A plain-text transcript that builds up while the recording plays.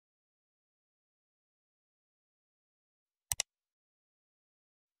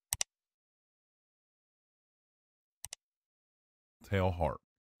Telltale Heart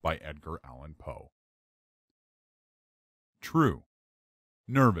by Edgar Allan Poe. True.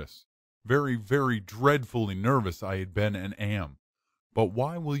 Nervous, very, very dreadfully nervous I had been and am. But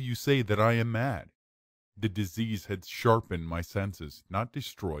why will you say that I am mad? The disease had sharpened my senses, not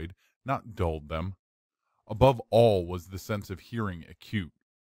destroyed, not dulled them. Above all was the sense of hearing acute.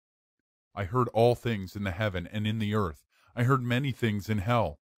 I heard all things in the heaven and in the earth. I heard many things in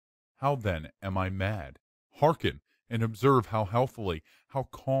hell. How then am I mad? Hearken, and observe how healthily, how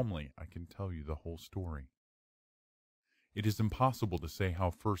calmly I can tell you the whole story. It is impossible to say how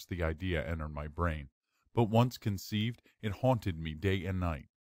first the idea entered my brain, but once conceived, it haunted me day and night.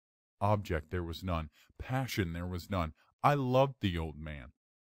 Object there was none, passion there was none. I loved the old man.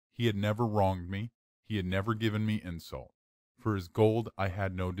 He had never wronged me, he had never given me insult. For his gold I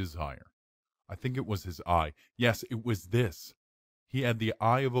had no desire. I think it was his eye. Yes, it was this. He had the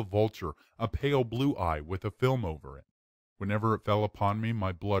eye of a vulture, a pale blue eye with a film over it. Whenever it fell upon me,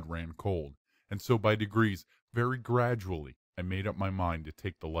 my blood ran cold, and so by degrees, very gradually, I made up my mind to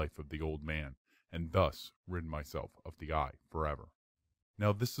take the life of the old man, and thus rid myself of the eye forever.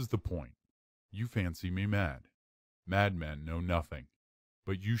 Now this is the point. You fancy me mad. Madmen know nothing.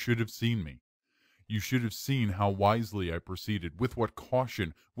 But you should have seen me. You should have seen how wisely I proceeded, with what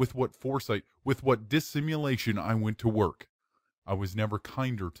caution, with what foresight, with what dissimulation I went to work. I was never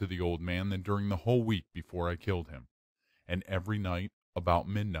kinder to the old man than during the whole week before I killed him. And every night, about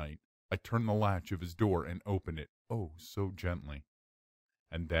midnight, I turned the latch of his door and opened it, oh, so gently.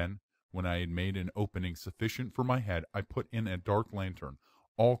 And then, when I had made an opening sufficient for my head, I put in a dark lantern,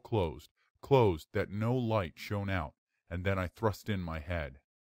 all closed, that no light shone out, and then I thrust in my head.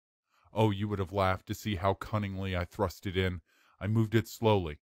 Oh, you would have laughed to see how cunningly I thrust it in. I moved it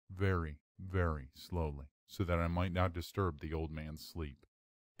slowly, very, very slowly, so that I might not disturb the old man's sleep.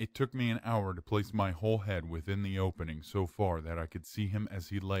 It took me an hour to place my whole head within the opening so far that I could see him as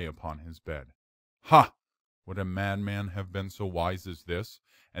he lay upon his bed. Ha! Would a madman have been so wise as this?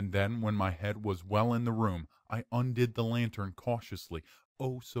 And then, when my head was well in the room, I undid the lantern cautiously,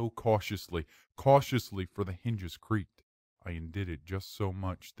 oh, so cautiously, for the hinges creaked. I undid it just so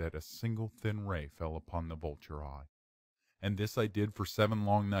much that a single thin ray fell upon the vulture eye. And this I did for 7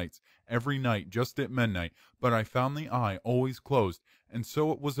 long nights, every night just at midnight, but I found the eye always closed, and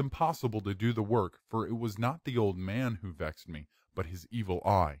so it was impossible to do the work, for it was not the old man who vexed me, but his evil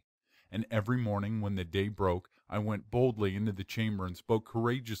eye. And every morning when the day broke, I went boldly into the chamber and spoke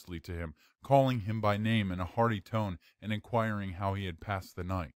courageously to him, calling him by name in a hearty tone, and inquiring how he had passed the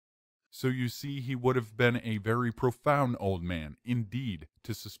night. So you see he would have been a very profound old man, indeed,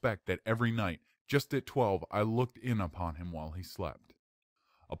 to suspect that every night, just at 12, I looked in upon him while he slept.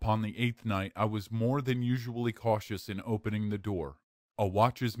 Upon the 8th night I was more than usually cautious in opening the door. A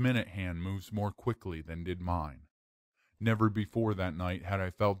watch's minute hand moves more quickly than did mine. Never before that night had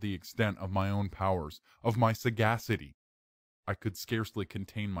I felt the extent of my own powers, of my sagacity. I could scarcely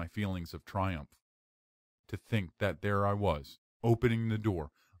contain my feelings of triumph. To think that there I was, opening the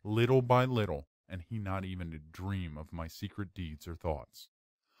door, little by little, and he not even to dream of my secret deeds or thoughts.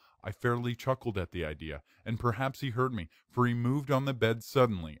 I fairly chuckled at the idea, and perhaps he heard me, for he moved on the bed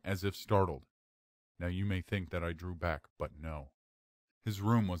suddenly, as if startled. Now you may think that I drew back, but no. His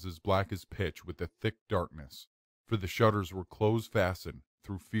room was as black as pitch with a thick darkness, for the shutters were close-fastened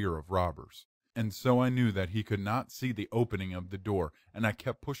through fear of robbers. And so I knew that he could not see the opening of the door, and I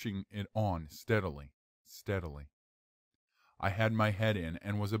kept pushing it on steadily. I had my head in,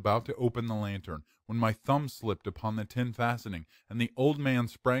 and was about to open the lantern, when my thumb slipped upon the tin fastening, and the old man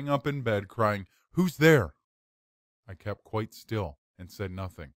sprang up in bed, crying, "Who's there?" I kept quite still, and said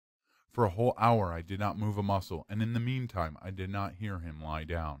nothing. For a whole hour I did not move a muscle, and in the meantime I did not hear him lie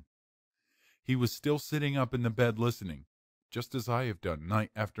down. He was still sitting up in the bed listening, just as I have done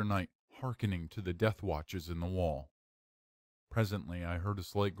night after night, hearkening to the death watches in the wall. Presently I heard a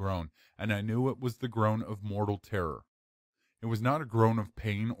slight groan, and I knew it was the groan of mortal terror. It was not a groan of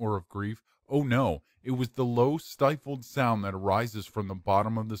pain or of grief. Oh no, it was the low stifled sound that arises from the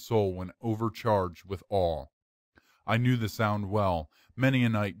bottom of the soul when overcharged with awe. I knew the sound well. Many a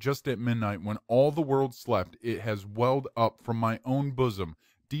night, just at midnight, when all the world slept, it has welled up from my own bosom,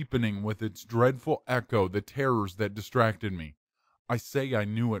 deepening with its dreadful echo the terrors that distracted me. I say I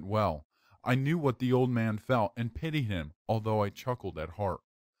knew it well. I knew what the old man felt, and pitied him, although I chuckled at heart.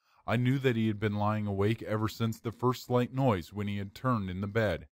 I knew that he had been lying awake ever since the first slight noise when he had turned in the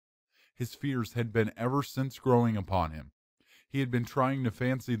bed. His fears had been ever since growing upon him. He had been trying to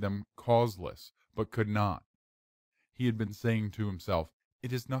fancy them causeless, but could not. He had been saying to himself,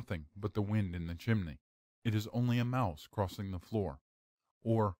 "It is nothing but the wind in the chimney. It is only a mouse crossing the floor."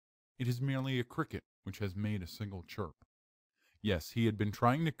 Or, "It is merely a cricket which has made a single chirp." Yes, he had been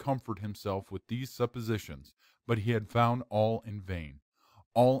trying to comfort himself with these suppositions, but he had found all in vain.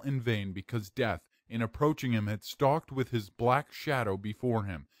 All in vain, because death, in approaching him, had stalked with his black shadow before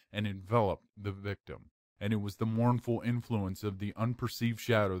him and enveloped the victim. And it was the mournful influence of the unperceived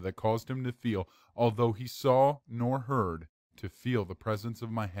shadow that caused him to feel, although he saw nor heard, to feel the presence of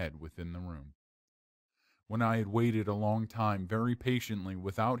my head within the room. When I had waited a long time, very patiently,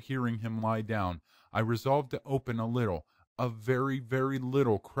 without hearing him lie down, I resolved to open a very, very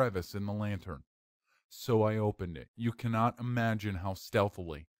little crevice in the lantern. So I opened it. You cannot imagine how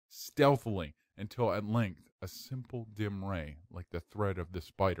stealthily, until at length a simple dim ray, like the thread of the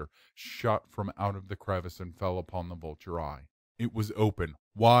spider, shot from out of the crevice and fell upon the vulture eye. It was open,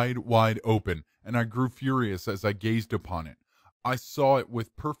 wide open, and I grew furious as I gazed upon it. I saw it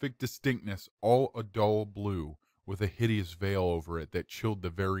with perfect distinctness, all a dull blue, with a hideous veil over it that chilled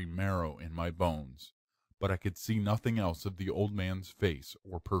the very marrow in my bones. But I could see nothing else of the old man's face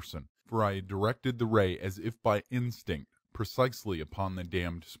or person, for I had directed the ray as if by instinct precisely upon the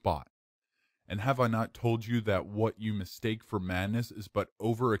damned spot. And have I not told you that what you mistake for madness is but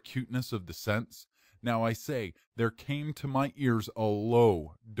over-acuteness of the sense? Now I say, there came to my ears a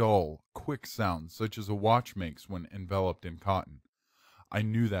low, dull, quick sound, such as a watch makes when enveloped in cotton. I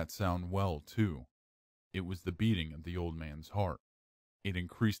knew that sound well, too. It was the beating of the old man's heart. It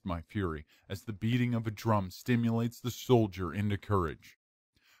increased my fury, as the beating of a drum stimulates the soldier into courage.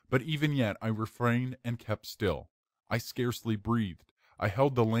 But even yet I refrained and kept still. I scarcely breathed. I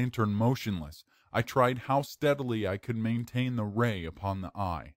held the lantern motionless. I tried how steadily I could maintain the ray upon the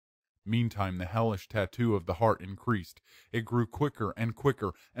eye. Meantime the hellish tattoo of the heart increased. It grew quicker,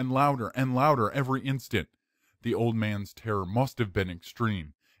 and louder every instant. The old man's terror must have been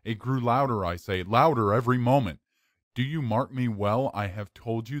extreme. It grew louder, I say, louder every moment. Do you mark me well? I have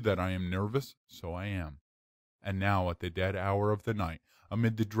told you that I am nervous, so I am. And now, at the dead hour of the night,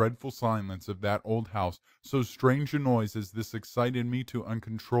 amid the dreadful silence of that old house, so strange a noise as this excited me to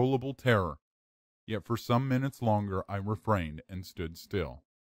uncontrollable terror. Yet for some minutes longer I refrained and stood still.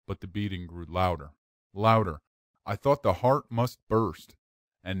 But the beating grew louder. I thought the heart must burst.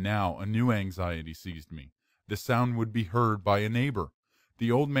 And now a new anxiety seized me. The sound would be heard by a neighbor.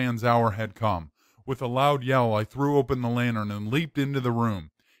 The old man's hour had come. With a loud yell I threw open the lantern and leaped into the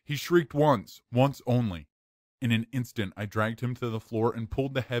room. He shrieked once only. In an instant I dragged him to the floor and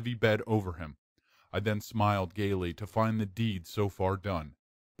pulled the heavy bed over him. I then smiled gaily to find the deed so far done.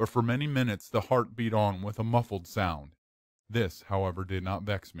 But for many minutes the heart beat on with a muffled sound. This, however, did not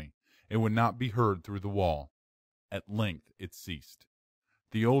vex me. It would not be heard through the wall. At length it ceased.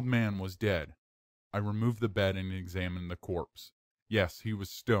 The old man was dead. I removed the bed and examined the corpse. Yes, he was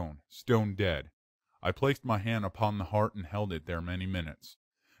stone dead. I placed my hand upon the heart and held it there many minutes.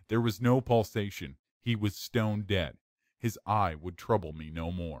 There was no pulsation. He was stone dead. His eye would trouble me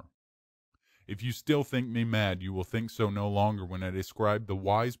no more. If you still think me mad, you will think so no longer when I describe the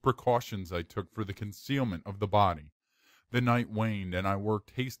wise precautions I took for the concealment of the body. The night waned, and I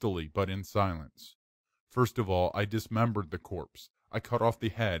worked hastily but in silence. First of all, I dismembered the corpse. I cut off the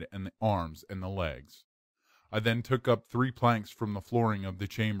head and the arms and the legs. I then took up 3 planks from the flooring of the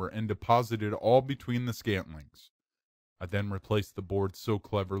chamber and deposited all between the scantlings. I then replaced the boards so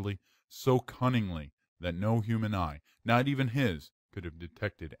cleverly, so cunningly, that no human eye, not even his, could have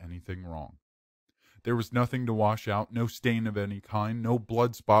detected anything wrong. There was nothing to wash out, no stain of any kind, no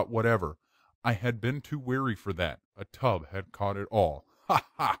blood spot whatever. I had been too weary for that. A tub had caught it all. Ha,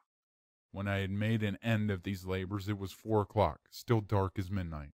 ha! When I had made an end of these labors, it was 4 o'clock, still dark as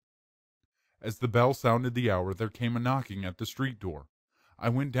midnight. As the bell sounded the hour, there came a knocking at the street door. I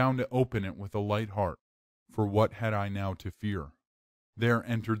went down to open it with a light heart, for what had I now to fear? There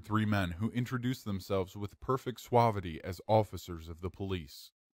entered 3 men, who introduced themselves with perfect suavity as officers of the police.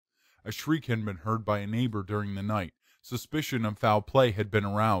 A shriek had been heard by a neighbor during the night. Suspicion of foul play had been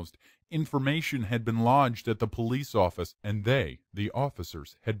aroused. Information had been lodged at the police office, and they, the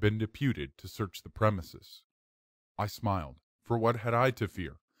officers, had been deputed to search the premises. I smiled, for what had I to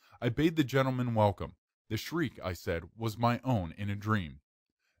fear? I bade the gentleman welcome. The shriek, I said, was my own in a dream.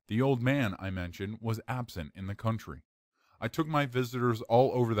 The old man, I mentioned, was absent in the country. I took my visitors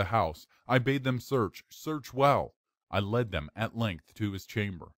all over the house. I bade them search well. I led them at length to his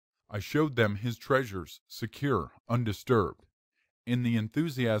chamber. I showed them his treasures, secure, undisturbed. In the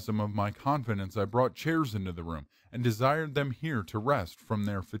enthusiasm of my confidence I brought chairs into the room, and desired them here to rest from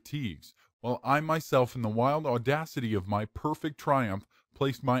their fatigues, while I myself, in the wild audacity of my perfect triumph,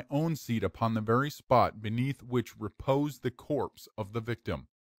 placed my own seat upon the very spot beneath which reposed the corpse of the victim.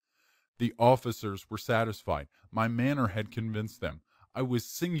 The officers were satisfied. My manner had convinced them. I was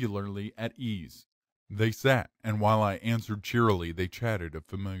singularly at ease. They sat, and while I answered cheerily, they chatted of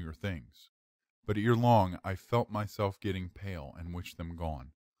familiar things. But ere long I felt myself getting pale and wished them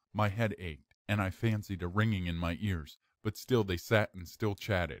gone. My head ached, and I fancied a ringing in my ears, but still they sat and still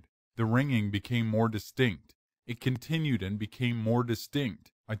chatted. The ringing became more distinct. It continued and became more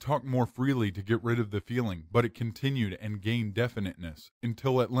distinct. I talked more freely to get rid of the feeling, but it continued and gained definiteness,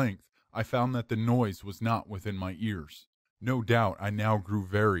 until at length I found that the noise was not within my ears. No doubt I now grew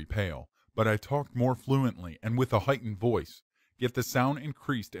very pale, but I talked more fluently and with a heightened voice. Yet the sound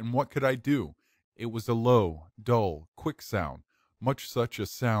increased, and what could I do? It was a low, dull, quick sound, much such a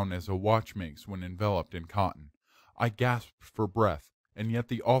sound as a watch makes when enveloped in cotton. I gasped for breath, and yet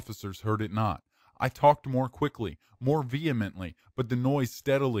the officers heard it not. I talked more quickly, more vehemently, but the noise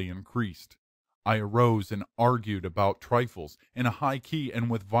steadily increased. I arose and argued about trifles, in a high key and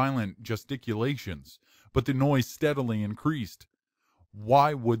with violent gesticulations, but the noise steadily increased.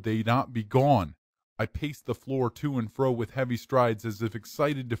 Why would they not be gone? I paced the floor to and fro with heavy strides, as if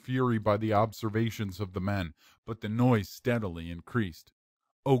excited to fury by the observations of the men, but the noise steadily increased.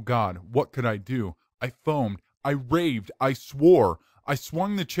 O God, what could I do? I foamed, I raved, I swore. I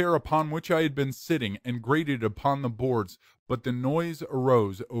swung the chair upon which I had been sitting, and grated upon the boards, but the noise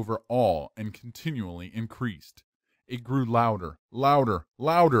arose over all and continually increased. It grew louder, louder,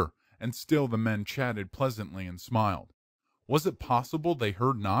 louder, and still the men chatted pleasantly and smiled. Was it possible they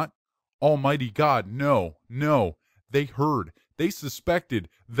heard not? Almighty God, no, no. They heard, they suspected,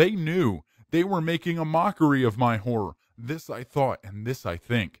 they knew. They were making a mockery of my horror. This I thought, and this I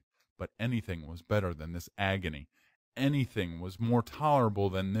think. But anything was better than this agony. Anything was more tolerable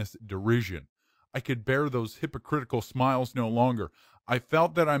than this derision. I could bear those hypocritical smiles no longer. I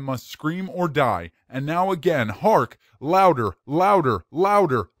felt that I must scream or die. And now again, hark! Louder, louder,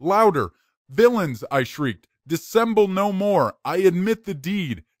 louder, louder! Villains, I shrieked, dissemble no more. I admit the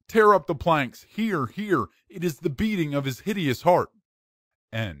deed. Tear up the planks. Here, here. It is the beating of his hideous heart.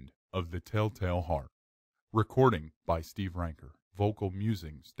 End of The Telltale Heart. Recording by Steve Ranker.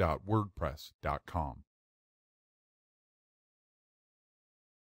 Vocalmusings.wordpress.com